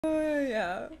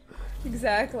Yeah,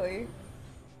 exactly.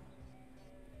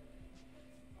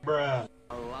 Bruh.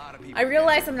 I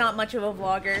realize I'm not much of a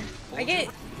vlogger. I get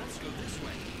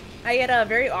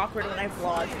very awkward when I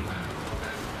vlog.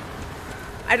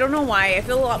 I don't know why. I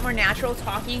feel a lot more natural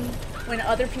talking when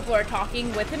other people are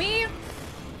talking with me.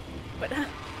 But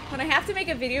when I have to make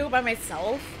a video by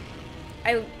myself,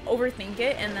 I overthink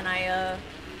it, and then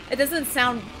it doesn't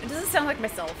sound like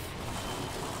myself.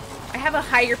 I have a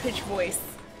higher pitched voice.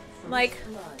 I'm like,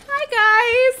 hi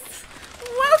guys!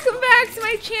 Welcome back to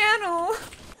my channel!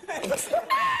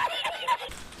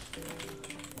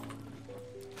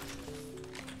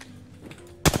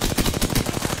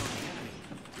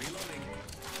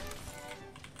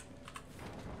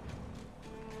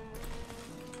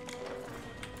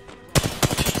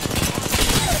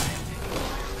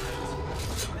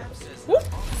 Whoop.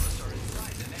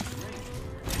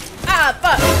 Ah,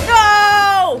 fuck!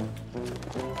 No!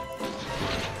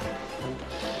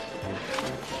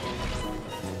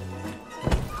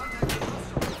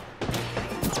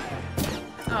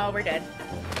 Oh, we're dead.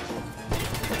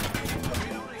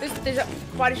 There's a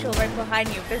body shield right behind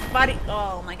you. There's body.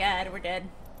 Oh my god, we're dead.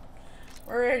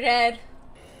 We're dead.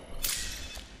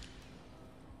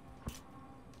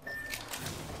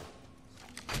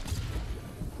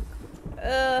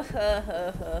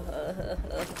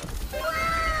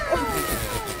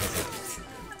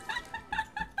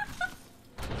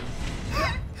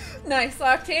 Nice,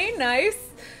 Octane, nice.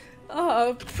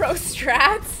 Pro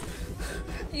strats.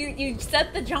 You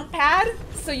set the jump pad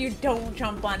so you don't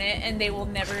jump on it and they will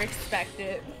never expect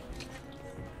it.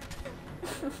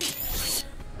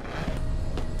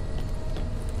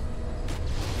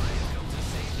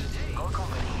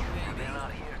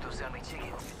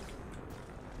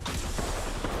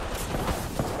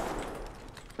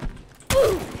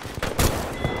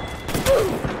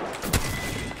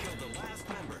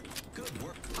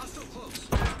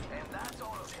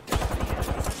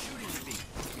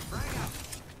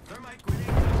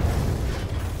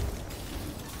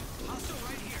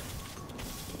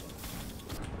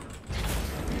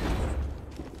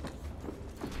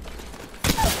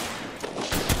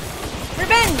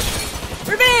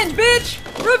 Revenge, bitch!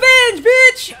 Revenge,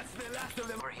 bitch!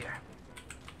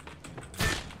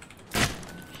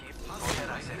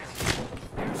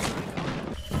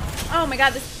 Oh my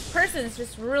god, this person is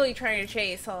just really trying to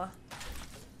chase, huh?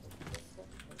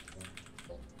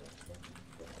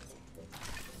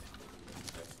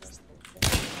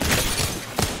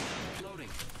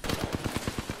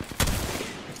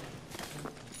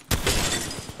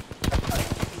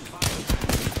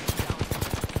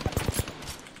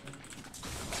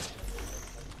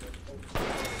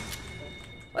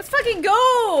 Let's fucking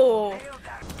go!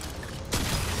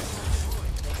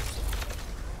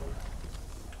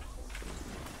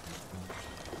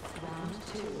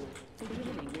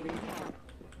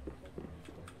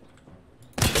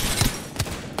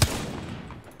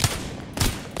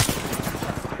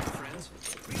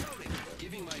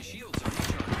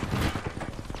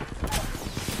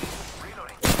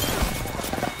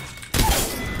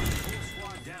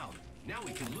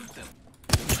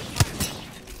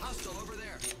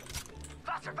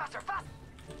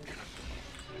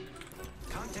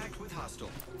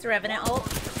 It's a Revenant ult.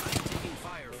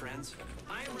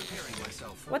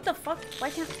 What the fuck?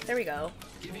 Why can't... There we go.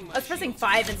 I was pressing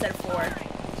 5 instead of 4.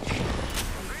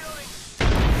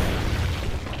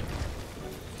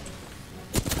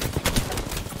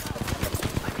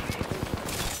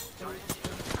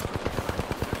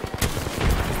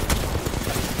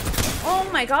 Oh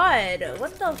my god!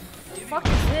 What the fuck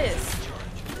is this?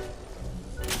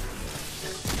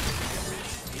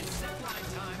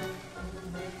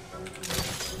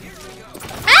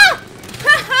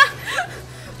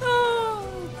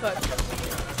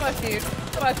 Fuck dude.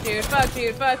 Fuck dude. Fuck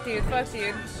dude. Fuck dude. Fuck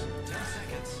dude.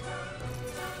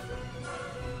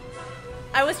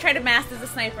 I was trying to mask as a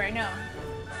sniper, I know.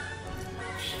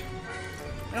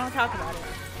 We don't talk about it.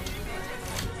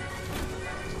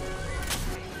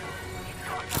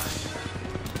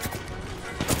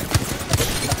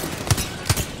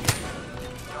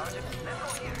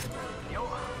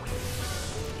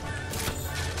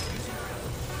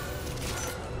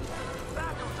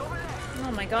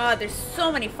 Oh my god, there's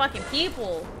so many fucking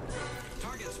people.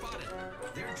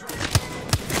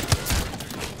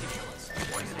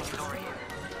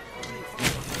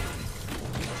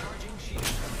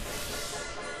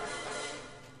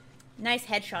 Nice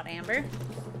headshot, Amber.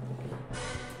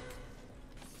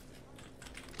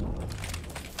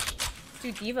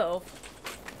 Dude, Devo.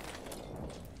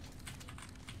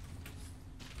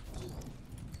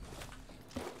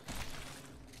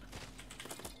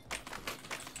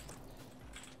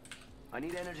 I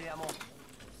need energy ammo.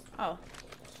 Oh.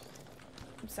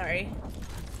 I'm sorry.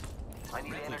 I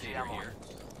need energy ammo. Here.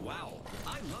 Wow,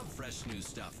 I love fresh new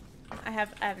stuff. I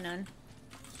have none.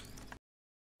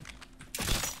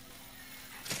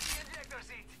 Ejector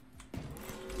seat.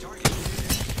 Target.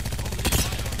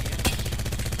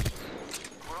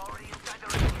 We're already inside the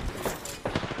ring.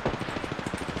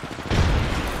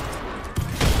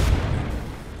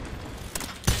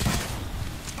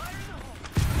 Fire in the hole.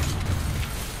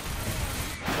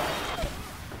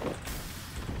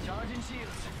 Charging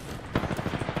shields.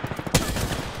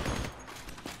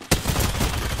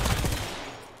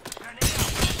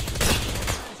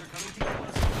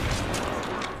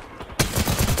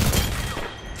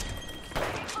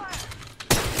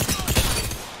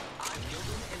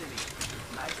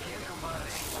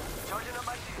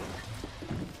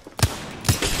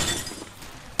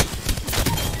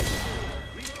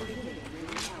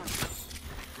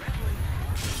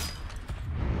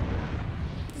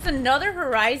 Is another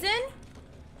Horizon?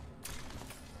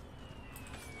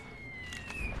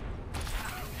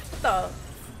 What the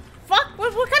fuck?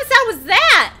 What kind of sound was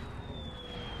that?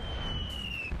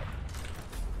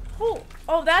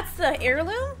 Oh, that's the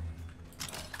heirloom?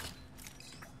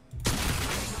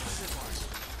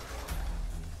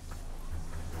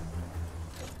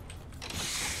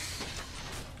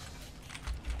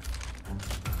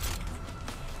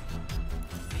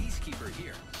 Peacekeeper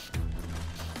here.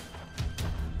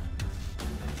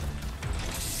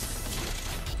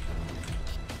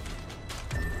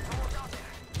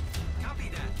 Copy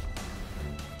that.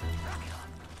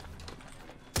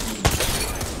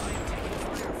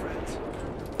 Fire, friends.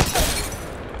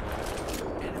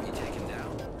 Enemy taken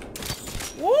down.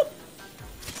 Whoop!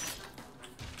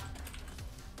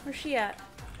 Where's she at?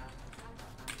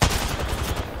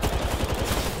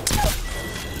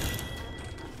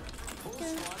 Full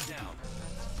squad down.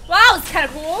 Wow, that was kind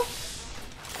of cool.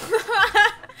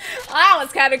 That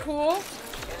was kind of cool.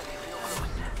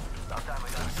 About time I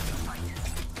got a fight.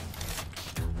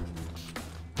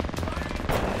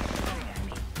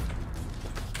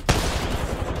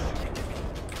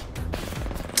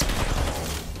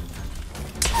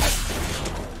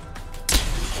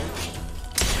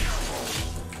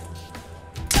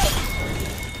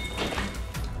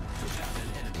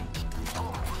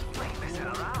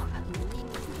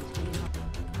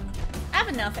 I have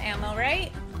enough ammo,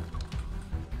 right?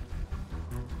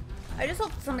 I just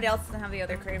hope somebody else doesn't have the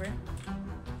other Kraber.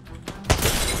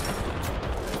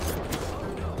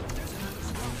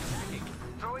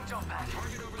 Throwing jump pad.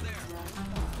 Target over there.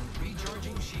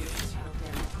 Recharging shields.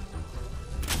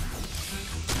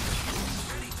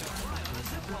 Ready to fly on a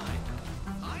zip line.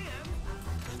 I am.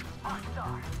 Hot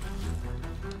star.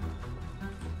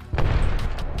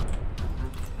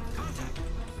 Contact.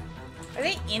 Are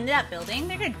they in that building?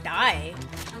 They're gonna die.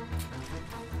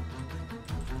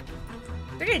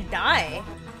 They're gonna die.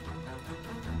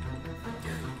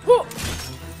 Whoa.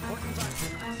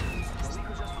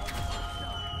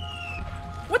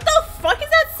 What the fuck is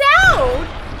that sound?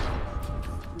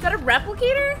 Is that a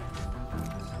replicator?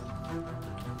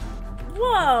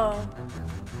 Whoa.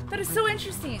 That is so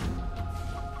interesting.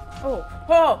 Oh,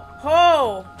 ho,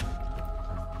 ho.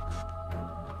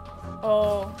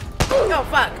 Oh. Oh,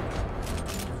 fuck.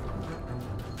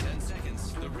 10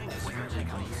 seconds. The ring is fairly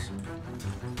close.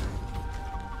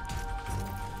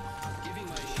 Giving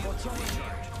my shield a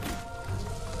recharge.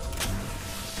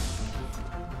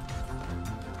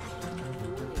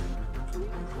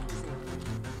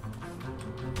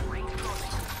 Ring's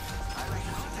closing.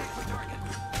 Contact the target.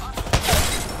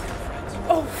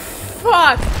 Oh,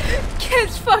 fuck.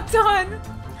 Gets fucked on.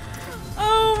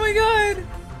 Oh my god.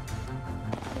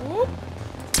 Whoop.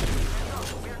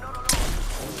 We're not alone.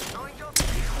 Throwing jump.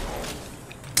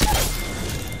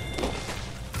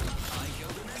 I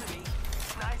killed an enemy.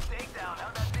 Nice takedown.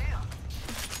 How'd that feel?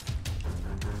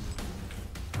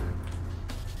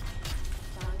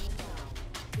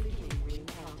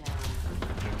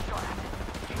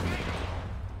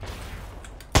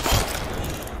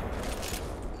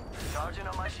 Charging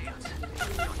on my shields.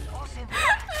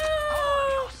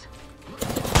 Oh,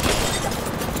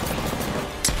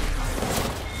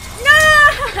 No!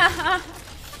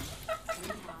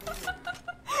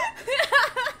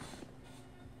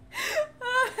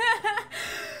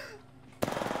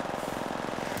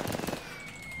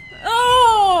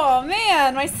 Oh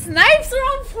man, my snipes are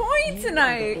on point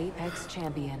tonight. Apex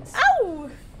champions. Ow!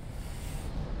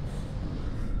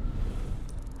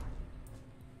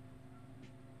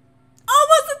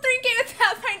 Almost a 3K to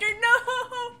Pathfinder, no!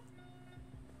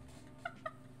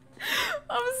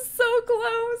 I was so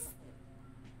close.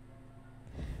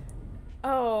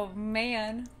 Oh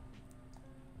man.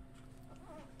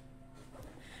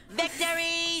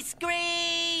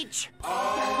 Screech!